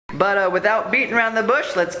But without beating around the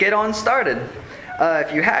bush, let's get on started.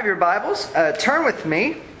 If you have your Bibles, turn with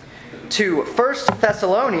me to 1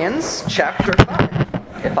 Thessalonians chapter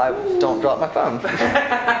 5. If I don't drop my phone.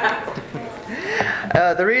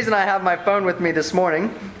 The reason I have my phone with me this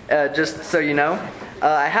morning, just so you know,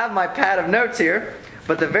 I have my pad of notes here,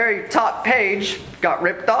 but the very top page got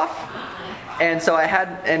ripped off. And so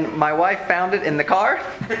and my wife found it in the car,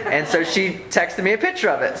 and so she texted me a picture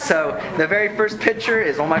of it. So the very first picture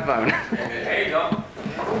is on my phone. There you go.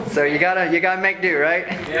 So you gotta make do, right?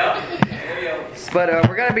 Yeah. There you go. But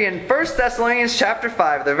we're gonna be in 1 Thessalonians chapter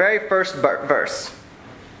 5, the very first verse.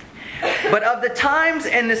 But of the times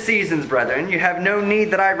and the seasons, brethren, you have no need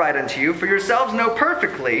that I write unto you, for yourselves know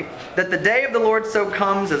perfectly that the day of the Lord so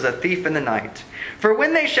comes as a thief in the night. For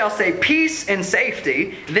when they shall say peace and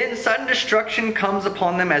safety, then sudden destruction comes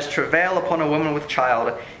upon them as travail upon a woman with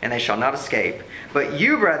child, and they shall not escape. But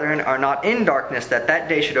you, brethren, are not in darkness, that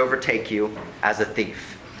day should overtake you as a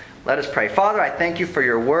thief. Let us pray. Father, I thank you for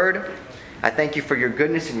your word. I thank you for your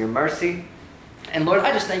goodness and your mercy. And Lord,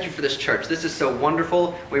 I just thank you for this church. This is so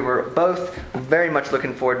wonderful. We were both very much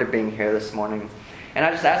looking forward to being here this morning. And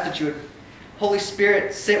I just ask that you would, Holy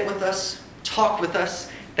Spirit, sit with us, talk with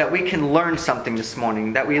us, that we can learn something this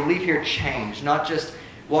morning, that we leave here changed, not just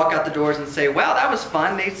walk out the doors and say, wow, that was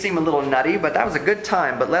fun. They seem a little nutty, but that was a good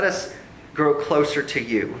time. But let us grow closer to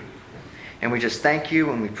you. And we just thank you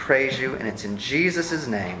and we praise you. And it's in Jesus'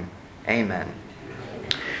 name. Amen.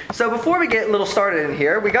 So before we get a little started in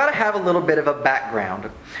here, we got to have a little bit of a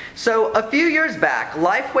background. So a few years back,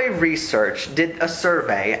 Lifeway Research did a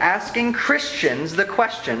survey asking Christians the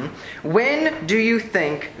question, when do you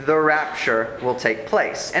think the rapture will take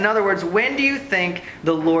place? In other words, when do you think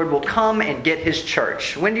the Lord will come and get his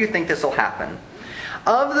church? When do you think this will happen?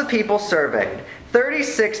 Of the people surveyed,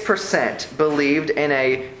 36% believed in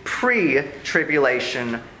a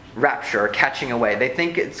pre-tribulation rapture, or catching away. They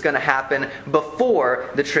think it's going to happen before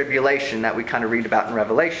the tribulation that we kind of read about in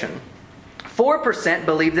Revelation. 4%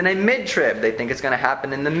 believed in a mid-trib. They think it's going to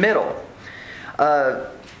happen in the middle.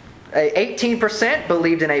 18%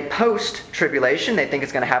 believed in a post-tribulation. They think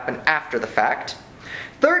it's going to happen after the fact.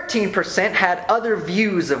 13% had other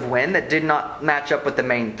views of when that did not match up with the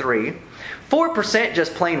main three. 4%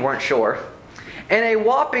 just plain weren't sure. And a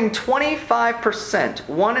whopping 25%,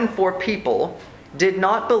 1 in 4 people, did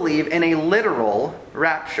not believe in a literal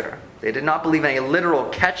rapture. They did not believe in a literal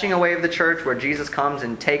catching away of the church where Jesus comes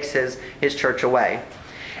and takes his church away.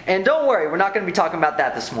 And don't worry, we're not going to be talking about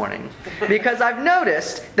that this morning. Because I've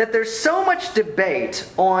noticed that there's so much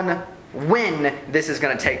debate on when this is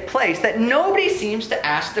going to take place that nobody seems to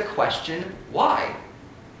ask the question, why?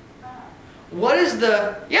 What is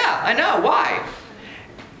why?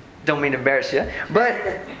 Don't mean to embarrass you. But,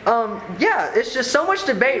 it's just so much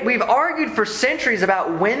debate. We've argued for centuries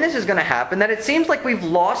about when this is going to happen that it seems like we've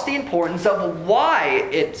lost the importance of why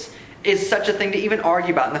it is such a thing to even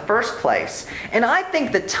argue about in the first place. And I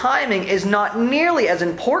think the timing is not nearly as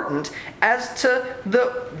important as to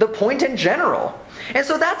the point in general. And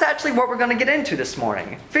so that's actually what we're going to get into this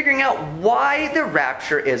morning. Figuring out why the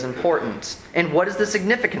rapture is important and what is the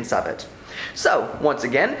significance of it. So, once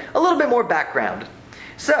again, a little bit more background.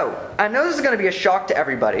 So, I know this is going to be a shock to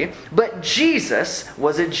everybody, but Jesus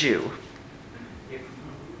was a Jew.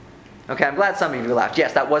 Okay, I'm glad some of you laughed.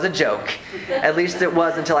 Yes, that was a joke. At least it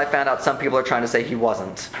was until I found out some people are trying to say he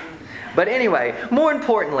wasn't. But anyway, more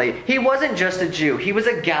importantly, he wasn't just a Jew. He was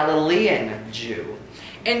a Galilean Jew.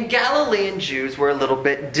 And Galilean Jews were a little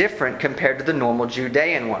bit different compared to the normal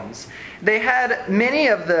Judean ones. They had many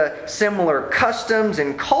of the similar customs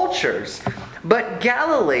and cultures, but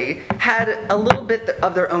Galilee had a little bit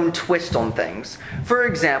of their own twist on things. For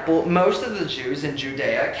example, most of the Jews in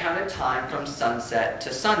Judea counted time from sunset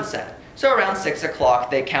to sunset. So around 6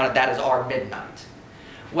 o'clock, they counted that as our midnight.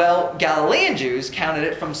 Well, Galilean Jews counted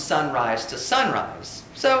it from sunrise to sunrise.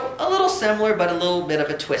 So a little similar, but a little bit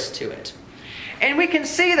of a twist to it. And we can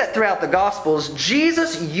see that throughout the Gospels,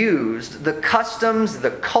 Jesus used the customs, the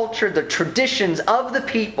culture, the traditions of the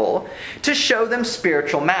people to show them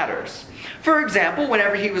spiritual matters. For example,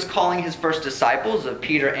 whenever he was calling his first disciples, of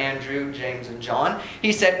Peter, Andrew, James, and John,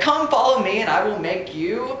 he said, "Come follow me and I will make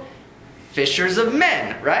you fishers of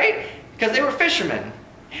men," right? Because they were fishermen.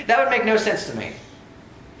 That would make no sense to me.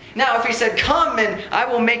 Now, if he said, "Come and I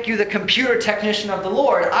will make you the computer technician of the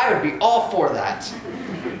Lord," I would be all for that.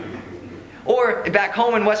 Or back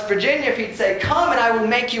home in West Virginia, if he'd say, "Come and I will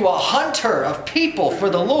make you a hunter of people for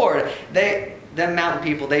the Lord," them mountain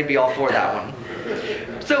people, they'd be all for that one.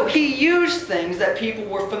 So he used things that people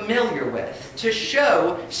were familiar with to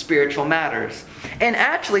show spiritual matters. And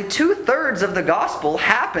actually, 2/3 of the gospel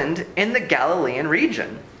happened in the Galilean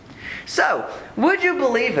region. So, would you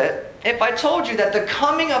believe it if I told you that the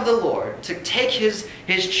coming of the Lord to take his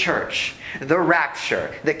church, the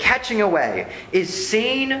rapture, the catching away, is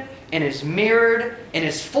seen and is mirrored and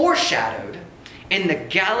is foreshadowed in the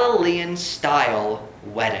Galilean-style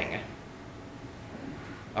wedding?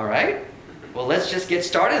 All right? Well, let's just get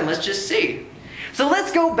started and let's just see. So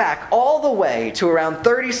let's go back all the way to around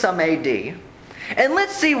 30-some AD, and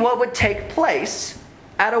let's see what would take place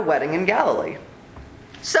at a wedding in Galilee.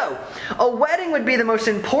 So, a wedding would be the most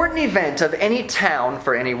important event of any town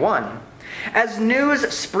for anyone. As news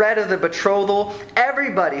spread of the betrothal,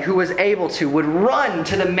 everybody who was able to would run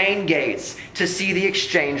to the main gates to see the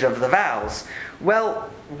exchange of the vows. Well,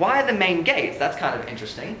 why the main gates? That's kind of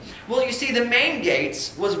interesting. Well, you see, the main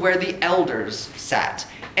gates was where the elders sat,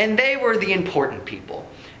 and they were the important people.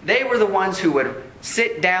 They were the ones who would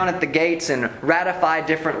sit down at the gates and ratify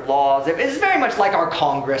different laws. It was very much like our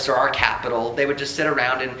Congress or our Capitol. They would just sit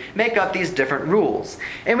around and make up these different rules.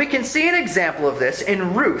 And we can see an example of this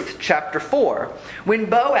in Ruth chapter 4, when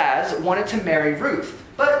Boaz wanted to marry Ruth,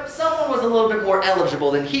 but someone was a little bit more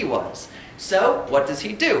eligible than he was. So, what does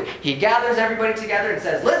he do? He gathers everybody together and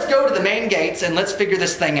says, let's go to the main gates and let's figure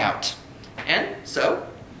this thing out. And so,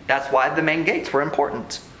 that's why the main gates were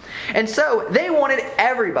important. And so, they wanted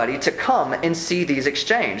everybody to come and see these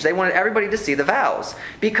exchange. They wanted everybody to see the vows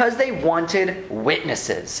because they wanted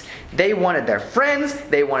witnesses. They wanted their friends,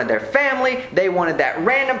 they wanted their family, they wanted that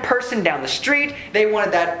random person down the street, they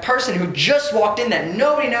wanted that person who just walked in that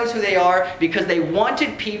nobody knows who they are, because they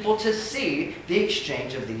wanted people to see the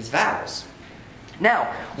exchange of these vows.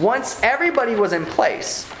 Now, once everybody was in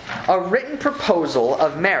place, a written proposal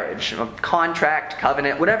of marriage, a contract,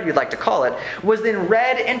 covenant, whatever you'd like to call it, was then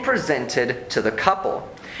read and presented to the couple.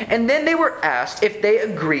 And then they were asked if they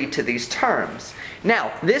agreed to these terms.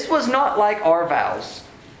 Now, this was not like our vows.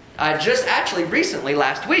 I just actually recently,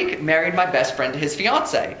 last week, married my best friend to his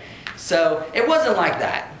fiancée. So it wasn't like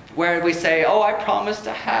that, where we say, oh, I promise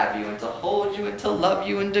to have you and to hold you and to love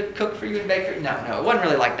you and to cook for you and bake for you. No, it wasn't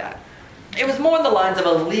really like that. It was more in the lines of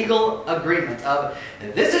a legal agreement of,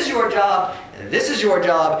 this is your job,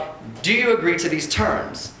 do you agree to these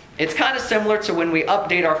terms? It's kind of similar to when we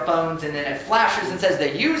update our phones and then it flashes and says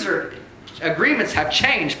the user agreements have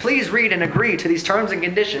changed. Please read and agree to these terms and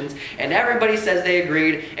conditions. And everybody says they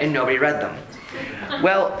agreed and nobody read them.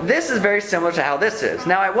 Well, this is very similar to how this is.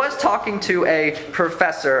 Now, I was talking to a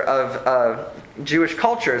professor of Jewish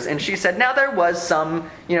cultures, and she said, now there was some,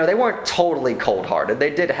 they weren't totally cold-hearted. They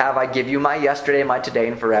did have, I give you my yesterday, my today,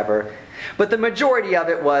 and forever. But the majority of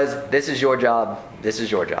it was, this is your job, this is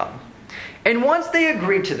your job. And once they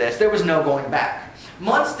agreed to this, there was no going back.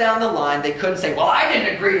 Months down the line, they couldn't say, well, I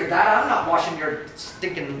didn't agree to that. I'm not washing your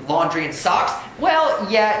stinking laundry and socks. Well,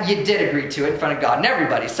 yeah, you did agree to it in front of God and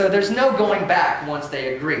everybody. So there's no going back once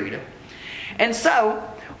they agreed. And so,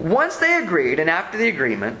 once they agreed, and after the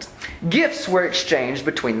agreement, gifts were exchanged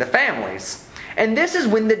between the families. And this is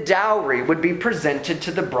when the dowry would be presented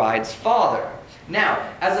to the bride's father.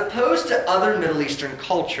 Now, as opposed to other Middle Eastern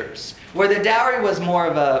cultures, where the dowry was more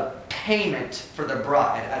of a payment for the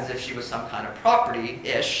bride, as if she was some kind of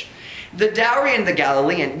property-ish, the dowry in the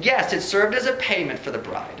Galilean, yes, it served as a payment for the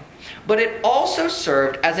bride, but it also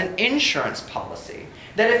served as an insurance policy,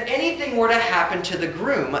 that if anything were to happen to the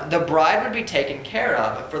groom, the bride would be taken care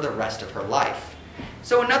of for the rest of her life.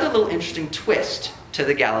 So another little interesting twist to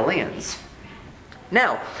the Galileans.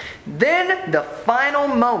 Now, then the final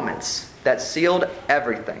moments that sealed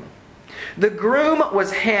everything. The groom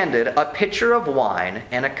was handed a pitcher of wine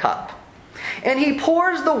and a cup. And he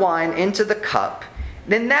pours the wine into the cup,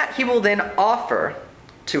 then that he will then offer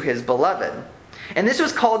to his beloved. And this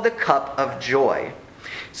was called the cup of joy.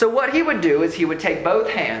 So what he would do is he would take both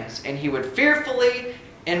hands and he would fearfully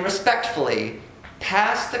and respectfully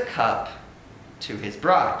pass the cup to his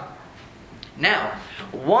bride. Now,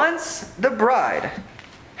 once the bride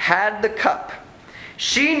had the cup,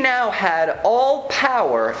 she now had all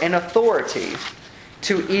power and authority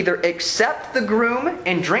to either accept the groom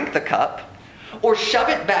and drink the cup, or shove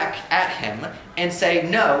it back at him and say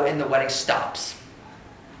no, and the wedding stops.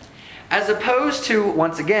 As opposed to,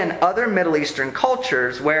 once again, other Middle Eastern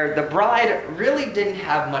cultures where the bride really didn't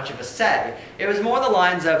have much of a say. It was more the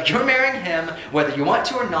lines of, you're marrying him, whether you want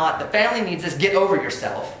to or not, the family needs this, get over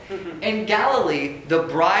yourself. In Galilee, the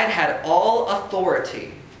bride had all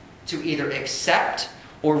authority to either accept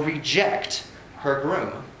or reject her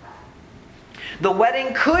groom. The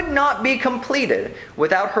wedding could not be completed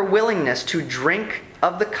without her willingness to drink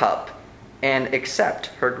of the cup and accept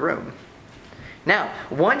her groom. Now,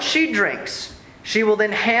 once she drinks, She will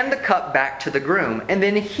then hand the cup back to the groom, and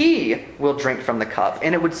then he will drink from the cup,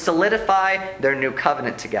 and it would solidify their new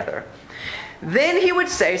covenant together. Then he would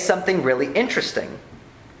say something really interesting.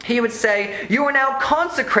 He would say, "You are now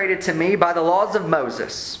consecrated to me by the laws of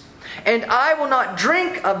Moses, and I will not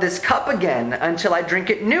drink of this cup again until I drink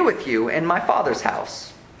it new with you in my Father's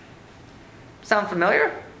house." Sound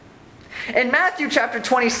familiar? In Matthew chapter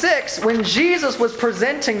 26, when Jesus was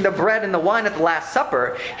presenting the bread and the wine at the Last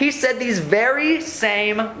Supper, he said these very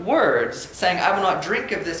same words, saying, "I will not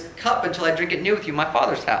drink of this cup until I drink it new with you in my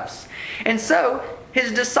Father's house." And so,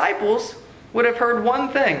 his disciples would have heard one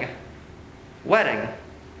thing: wedding.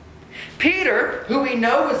 Peter, who we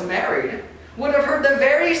know was married, would have heard the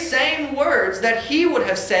very same words that he would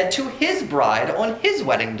have said to his bride on his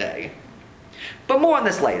wedding day. But more on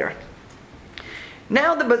this later.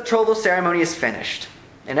 Now the betrothal ceremony is finished,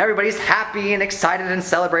 and everybody's happy and excited and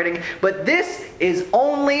celebrating, but this is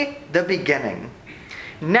only the beginning.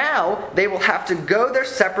 Now they will have to go their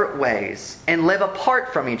separate ways and live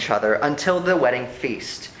apart from each other until the wedding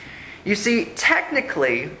feast. You see,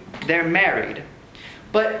 technically, they're married,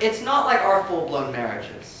 but it's not like our full-blown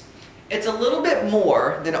marriages. It's a little bit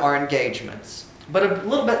more than our engagements, but a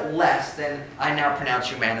little bit less than "I now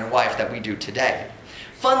pronounce you man and wife" that we do today.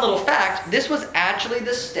 Fun little fact, this was actually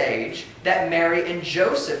the stage that Mary and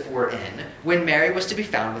Joseph were in when Mary was to be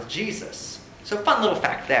found with Jesus. So fun little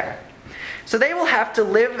fact there. So they will have to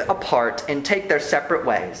live apart and take their separate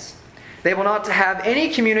ways. They will not have any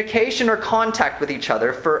communication or contact with each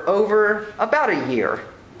other for over about a year.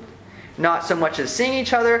 Not so much as seeing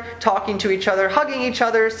each other, talking to each other, hugging each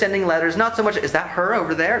other, sending letters. Not so much, "Is that her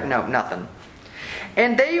over there?" No, nothing.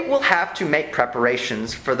 And they will have to make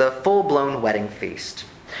preparations for the full-blown wedding feast.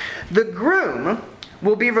 The groom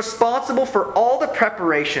will be responsible for all the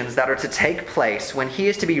preparations that are to take place when he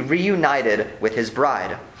is to be reunited with his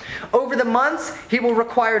bride. Over the months, he will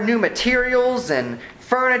require new materials and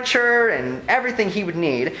furniture and everything he would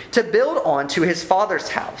need to build onto his father's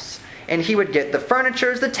house. And he would get the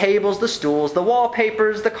furnitures, the tables, the stools, the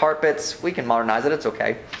wallpapers, the carpets. We can modernize it, it's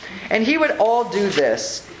okay. And he would all do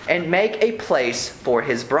this and make a place for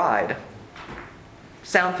his bride.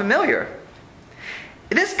 Sound familiar?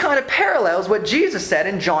 This kind of parallels what Jesus said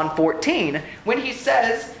in John 14 when he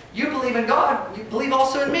says, "You believe in God, you believe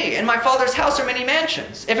also in me. In my Father's house are many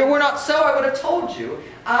mansions. If it were not so, I would have told you.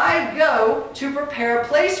 I go to prepare a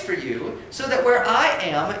place for you, so that where I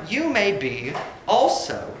am, you may be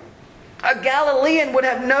also." A Galilean would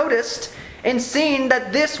have noticed and seen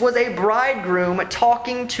that this was a bridegroom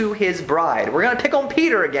talking to his bride. We're going to pick on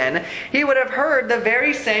Peter again. He would have heard the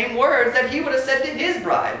very same words that he would have said to his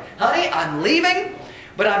bride. "Honey, I'm leaving,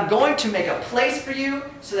 but I'm going to make a place for you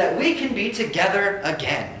so that we can be together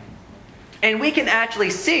again." And we can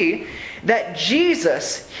actually see that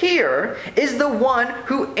Jesus here is the one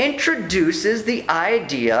who introduces the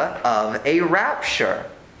idea of a rapture.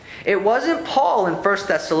 It wasn't Paul in 1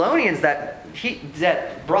 Thessalonians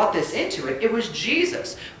that brought this into it. It was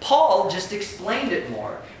Jesus. Paul just explained it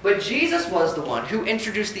more. But Jesus was the one who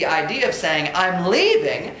introduced the idea of saying, "I'm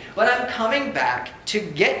leaving, but I'm coming back to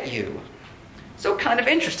get you." So kind of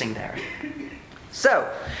interesting there. So,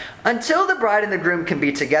 until the bride and the groom can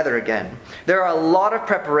be together again, there are a lot of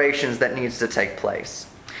preparations that needs to take place.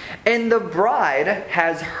 And the bride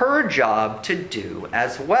has her job to do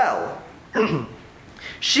as well.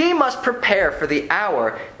 She must prepare for the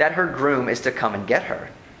hour that her groom is to come and get her.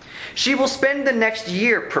 She will spend the next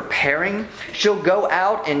year preparing. She'll go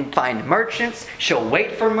out and find merchants. She'll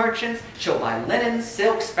wait for merchants. She'll buy linens,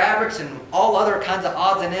 silks, fabrics, and all other kinds of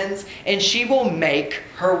odds and ends. And she will make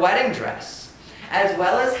her wedding dress, as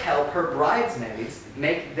well as help her bridesmaids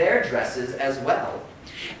make their dresses as well.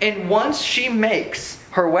 And once she makes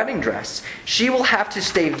her wedding dress, she will have to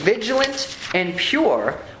stay vigilant and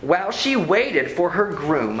pure while she waited for her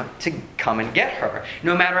groom to come and get her,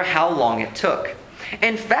 no matter how long it took.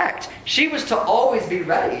 In fact, she was to always be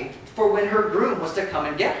ready for when her groom was to come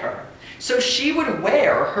and get her. So she would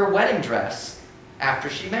wear her wedding dress after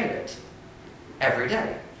she made it, every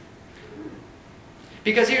day.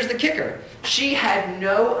 Because here's the kicker. She had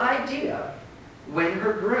no idea when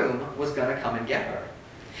her groom was going to come and get her.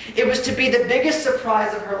 It was to be the biggest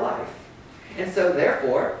surprise of her life. And so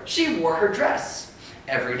therefore, she wore her dress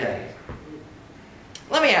every day.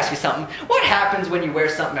 Let me ask you something. What happens when you wear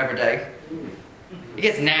something every day? It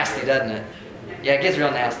gets nasty, doesn't it? Yeah, it gets real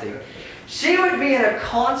nasty. She would be in a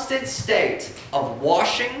constant state of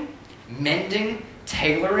washing, mending,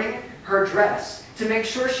 tailoring her dress to make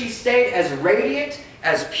sure she stayed as radiant,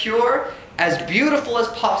 as pure, as beautiful as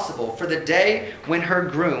possible for the day when her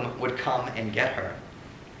groom would come and get her.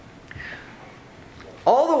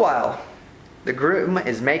 All the while, The groom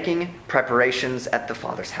is making preparations at the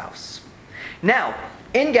Father's house. Now,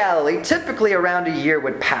 in Galilee, typically around a year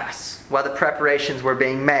would pass while the preparations were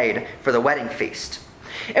being made for the wedding feast.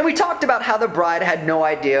 And we talked about how the bride had no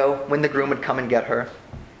idea when the groom would come and get her.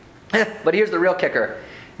 But here's the real kicker.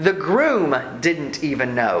 The groom didn't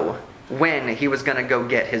even know when he was going to go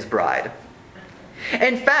get his bride.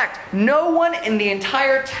 In fact, no one in the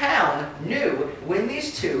entire town knew when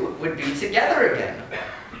these two would be together again,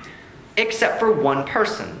 except for one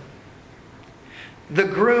person. The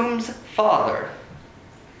groom's father.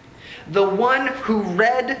 The one who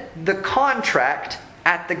read the contract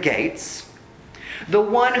at the gates. The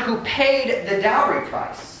one who paid the dowry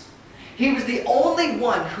price. He was the only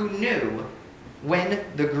one who knew when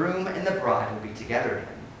the groom and the bride would be together again.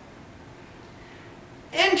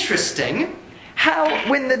 Interesting how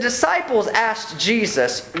when the disciples asked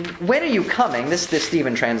Jesus, when are you coming? This is the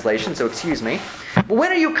Stephen translation, so excuse me. But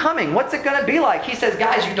when are you coming? What's it going to be like? He says,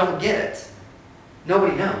 guys, you don't get it.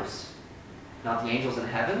 Nobody knows. Not the angels in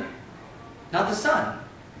heaven, not the Son,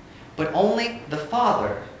 but only the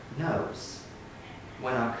Father knows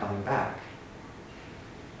when I'm coming back.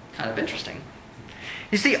 Kind of interesting.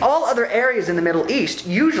 You see, all other areas in the Middle East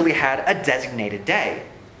usually had a designated day.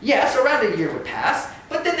 Yes, around a year would pass,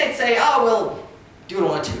 but then they'd say, oh, we'll do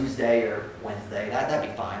it on a Tuesday or Wednesday. That'd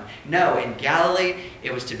be fine. No, in Galilee,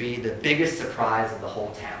 it was to be the biggest surprise of the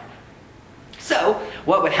whole town. So,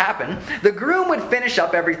 what would happen? The groom would finish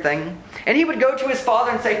up everything, and he would go to his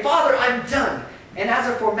father and say, Father, I'm done. And as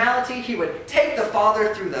a formality, he would take the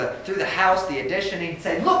father through the house, the addition, and he'd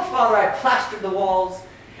say, look, Father, I plastered the walls.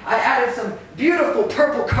 I added some beautiful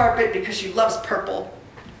purple carpet because she loves purple.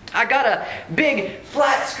 I got a big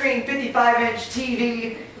flat screen 55-inch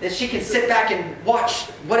TV that she can sit back and watch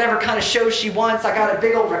whatever kind of show she wants. I got a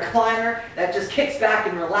big old recliner that just kicks back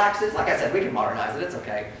and relaxes. Like I said, we can modernize it. It's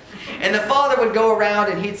okay. And the father would go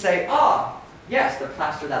around and he'd say, yes, the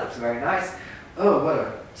plaster, that looks very nice. Oh, what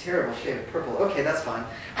a terrible shade of purple. Okay, that's fine.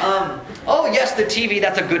 Oh, yes, the TV,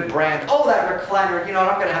 that's a good brand. Oh, that recliner,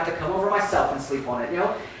 I'm going to have to come over myself and sleep on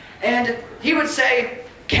it, And he would say,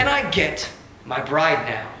 can I get my bride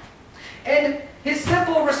now? And his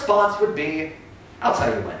simple response would be, I'll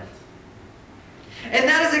tell you when. And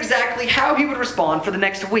that is exactly how he would respond for the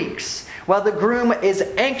next weeks, while the groom is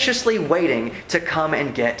anxiously waiting to come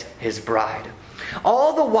and get his bride.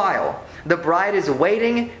 All the while, the bride is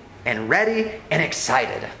waiting and ready and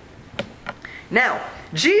excited. Now,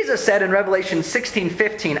 Jesus said in Revelation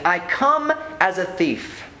 16:15, I come as a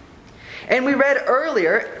thief. And we read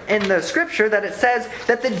earlier in the scripture that it says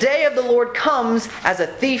that the day of the Lord comes as a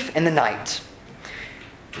thief in the night.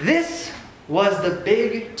 This was the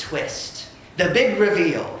big twist, the big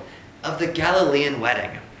reveal of the Galilean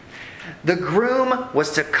wedding. The groom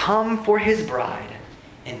was to come for his bride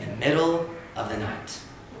in the middle of the night.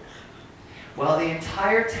 While the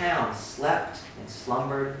entire town slept and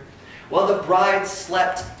slumbered, while the bride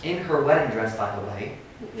slept in her wedding dress, by the way,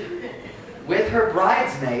 with her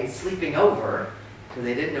bridesmaids sleeping over, because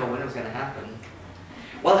they didn't know when it was going to happen.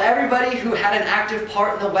 While everybody who had an active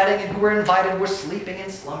part in the wedding and who were invited were sleeping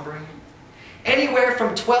and slumbering, anywhere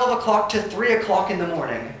from 12 o'clock to 3 o'clock in the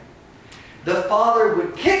morning, the father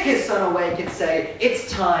would kick his son awake and say,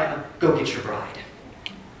 it's time, go get your bride.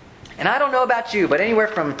 And I don't know about you, but anywhere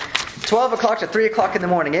from 12 o'clock to 3 o'clock in the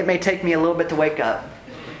morning, it may take me a little bit to wake up.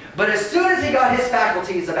 But as soon as he got his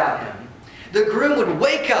faculties about him, the groom would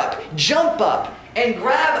wake up, jump up, and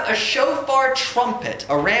grab a shofar trumpet,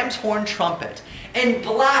 a ram's horn trumpet, and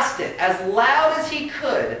blast it as loud as he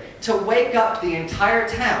could to wake up the entire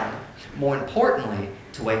town. More importantly,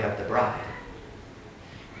 to wake up the bride.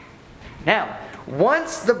 Now,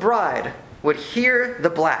 once the bride would hear the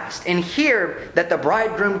blast and hear that the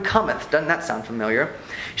bridegroom cometh, doesn't that sound familiar?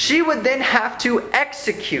 She would then have to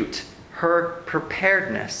execute her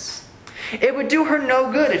preparedness. It would do her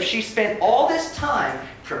no good if she spent all this time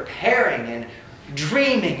preparing and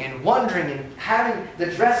dreaming and wondering and having the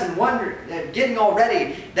dress and getting all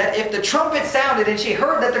ready, that if the trumpet sounded and she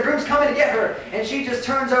heard that the groom's coming to get her, and she just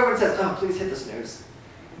turns over and says, oh, please hit the snooze.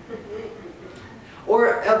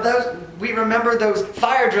 Or we remember those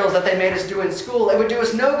fire drills that they made us do in school. It would do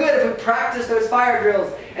us no good if we practiced those fire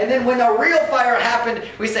drills. And then when the real fire happened,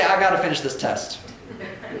 we say, I got to finish this test.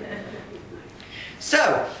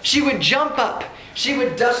 So, she would jump up. She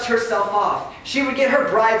would dust herself off. She would get her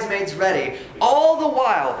bridesmaids ready. All the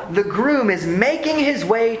while, the groom is making his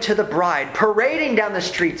way to the bride, parading down the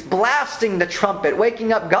streets, blasting the trumpet,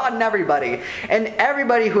 waking up God and everybody. And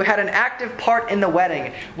everybody who had an active part in the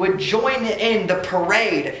wedding would join in the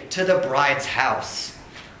parade to the bride's house.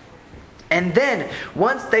 And then,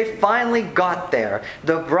 once they finally got there,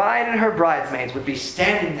 the bride and her bridesmaids would be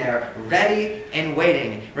standing there ready and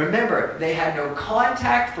waiting. Remember, they had no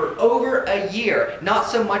contact for over a year, not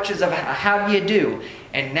so much as a how do you do.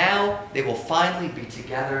 And now they will finally be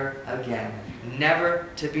together again, never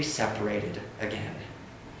to be separated again.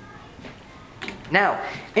 Now,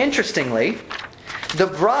 interestingly, the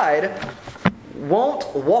bride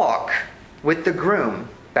won't walk with the groom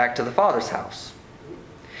back to the father's house.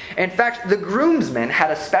 In fact, the groomsmen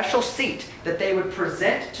had a special seat that they would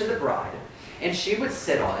present to the bride, and she would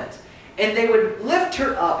sit on it, and they would lift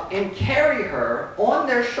her up and carry her on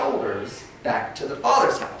their shoulders back to the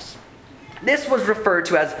father's house. This was referred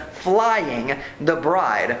to as flying the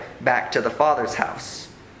bride back to the father's house.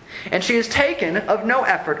 And she is taken of no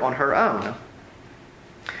effort on her own.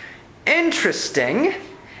 Interesting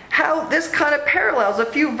how this kind of parallels a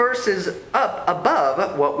few verses up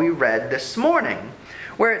above what we read this morning,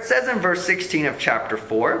 where it says in verse 16 of chapter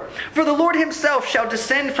 4, "For the Lord himself shall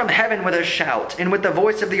descend from heaven with a shout, and with the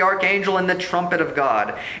voice of the archangel and the trumpet of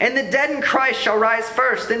God. And the dead in Christ shall rise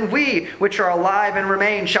first, and we, which are alive and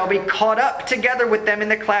remain, shall be caught up together with them in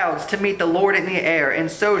the clouds to meet the Lord in the air,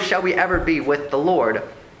 and so shall we ever be with the Lord."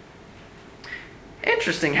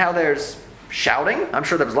 Interesting how there's shouting. I'm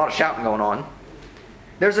sure there was a lot of shouting going on.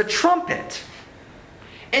 There's a trumpet.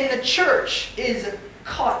 And the church is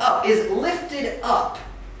caught up, is lifted up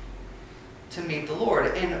to meet the Lord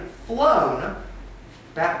and flown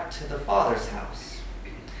back to the Father's house.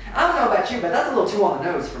 I don't know about you, but that's a little too on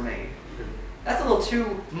the nose for me. That's a little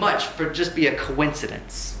too much for just be a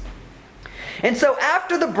coincidence. And so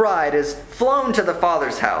after the bride is flown to the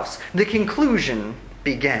Father's house, the conclusion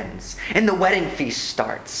begins and the wedding feast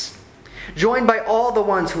starts. Joined by all the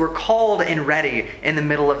ones who are called and ready in the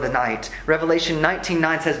middle of the night. Revelation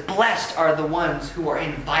 19:9 says, "Blessed are the ones who are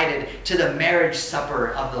invited to the marriage supper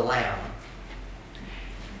of the Lamb."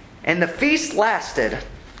 And the feast lasted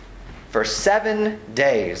for 7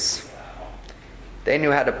 days. They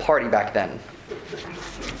knew how to party back then.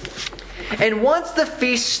 And once the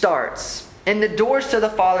feast starts and the doors to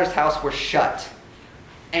the Father's house were shut,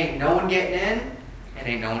 ain't no one getting in and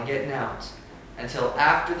ain't no one getting out until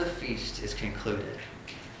after the feast is concluded.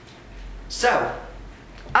 So,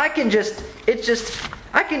 I can just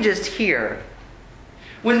hear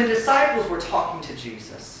when the disciples were talking to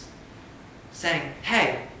Jesus, saying,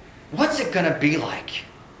 "Hey, what's it going to be like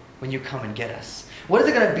when you come and get us? What is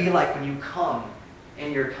it going to be like when you come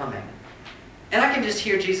and you're coming?" And I can just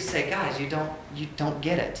hear Jesus say, "Guys, you don't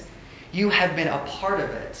get it. You have been a part of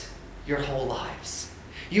it your whole lives.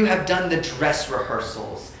 You have done the dress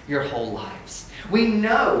rehearsals your whole lives. We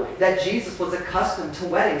know that Jesus was accustomed to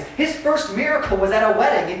weddings. His first miracle was at a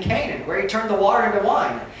wedding in Canaan, where he turned the water into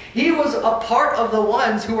wine. He was a part of the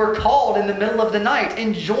ones who were called in the middle of the night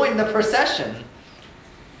and joined the procession."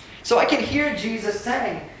 So I can hear Jesus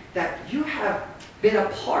saying that you have been a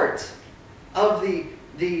part of the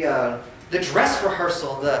dress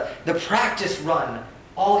rehearsal, the practice run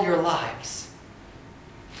all your lives.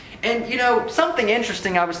 And, something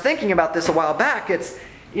interesting, I was thinking about this a while back. It's,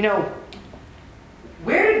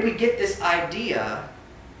 where did we get this idea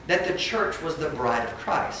that the church was the bride of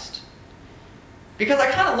Christ? Because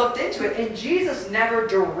I kind of looked into it, and Jesus never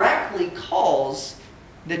directly calls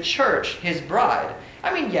the church his bride.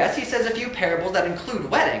 I mean, yes, he says a few parables that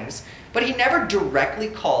include weddings, but he never directly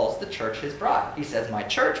calls the church his bride. He says, "My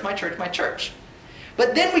church, my church, my church."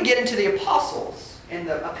 But then we get into the apostles and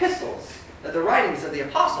the epistles, the writings of the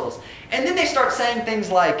apostles, and then they start saying things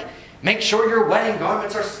like, "Make sure your wedding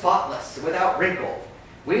garments are spotless, without wrinkle.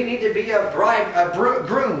 We need to be a bride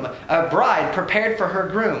prepared for her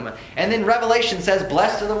groom." And then Revelation says,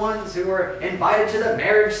 "Blessed are the ones who are invited to the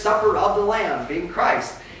marriage supper of the Lamb," being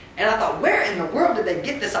Christ. And I thought, where in the world did they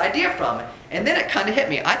get this idea from? And then it kind of hit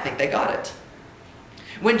me. I think they got it.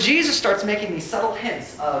 When Jesus starts making these subtle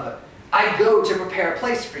hints of, "I go to prepare a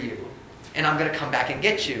place for you, and I'm going to come back and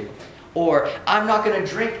get you," or "I'm not going to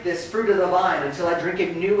drink this fruit of the vine until I drink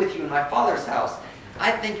it new with you in my Father's house,"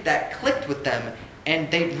 I think that clicked with them,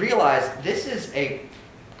 and they realized this is a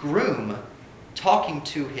groom talking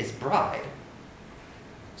to his bride.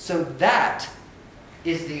 So that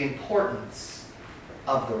is the importance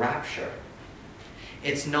of the rapture.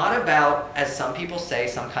 It's not about, as some people say,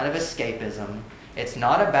 some kind of escapism. It's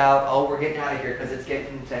not about, "Oh, we're getting out of here because it's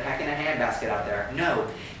getting to heck in a handbasket out there." No,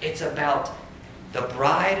 it's about the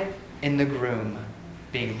bride and the groom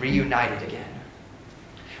being reunited again.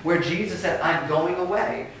 Where Jesus said, "I'm going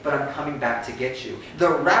away, but I'm coming back to get you." The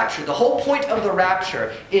rapture, the whole point of the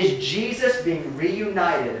rapture is Jesus being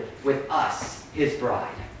reunited with us, his bride.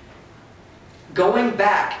 Going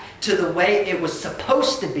back to the way it was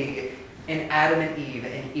supposed to be in Adam and Eve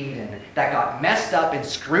in Eden that got messed up and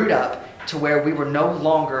screwed up to where we were no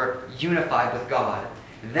longer unified with God.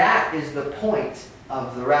 That is the point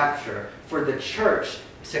of the rapture, for the church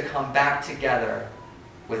to come back together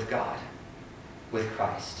with God, with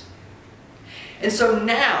Christ. And so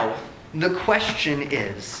now, the question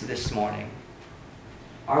is this morning,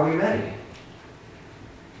 are we ready?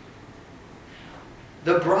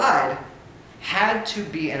 The bride had to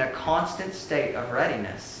be in a constant state of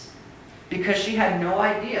readiness because she had no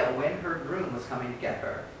idea when her groom was coming to get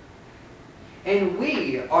her. And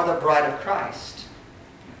we are the bride of Christ.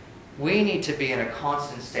 We need to be in a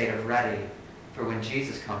constant state of ready for when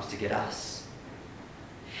Jesus comes to get us.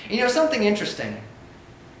 You know, something interesting.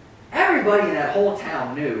 Everybody in that whole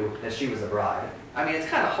town knew that she was a bride. I mean, it's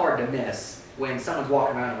kind of hard to miss when someone's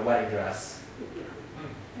walking around in a wedding dress.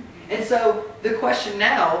 And so the question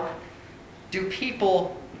now, do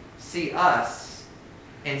people see us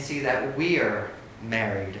and see that we're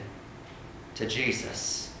married to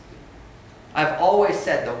Jesus? I've always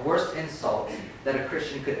said the worst insult that a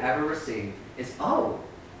Christian could ever receive is, "Oh,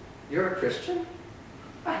 you're a Christian?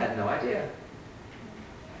 I had no idea."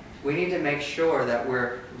 We need to make sure that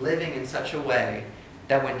we're living in such a way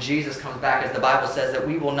that when Jesus comes back, as the Bible says, that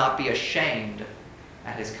we will not be ashamed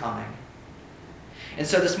at his coming. And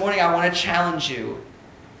so this morning I want to challenge you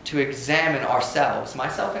to examine ourselves,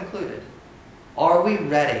 myself included. Are we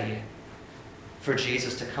ready for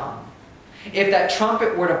Jesus to come? If that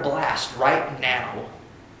trumpet were to blast right now,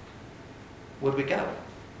 would we go?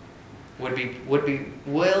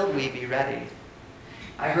 Will we be ready?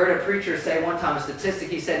 I heard a preacher say one time a statistic.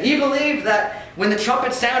 He said he believed that when the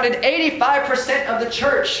trumpet sounded, 85% of the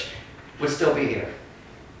church would still be here.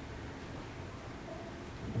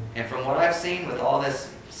 And from what I've seen with all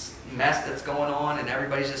this mess that's going on and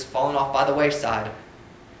everybody's just falling off by the wayside,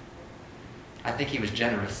 I think he was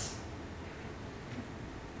generous.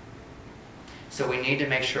 So we need to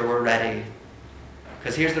make sure we're ready.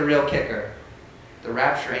 Because here's the real kicker. The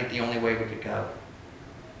rapture ain't the only way we could go.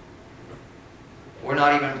 We're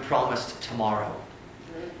not even promised tomorrow.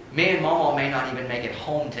 Me and Mama may not even make it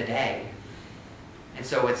home today. And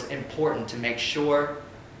so it's important to make sure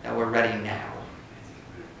that we're ready now.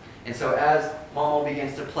 And so as Mama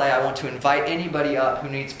begins to play, I want to invite anybody up who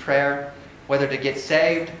needs prayer, whether to get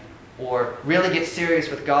saved or really get serious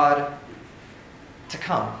with God, to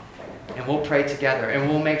come. And we'll pray together. And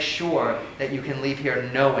we'll make sure that you can leave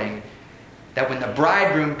here knowing that when the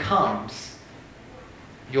bridegroom comes,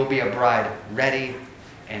 you'll be a bride ready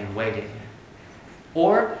and waiting.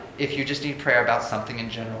 Or if you just need prayer about something in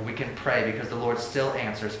general, we can pray because the Lord still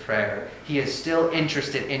answers prayer. He is still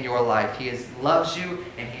interested in your life. He loves you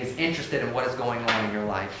and He is interested in what is going on in your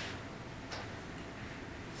life.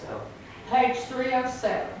 So, Page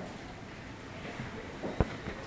 307.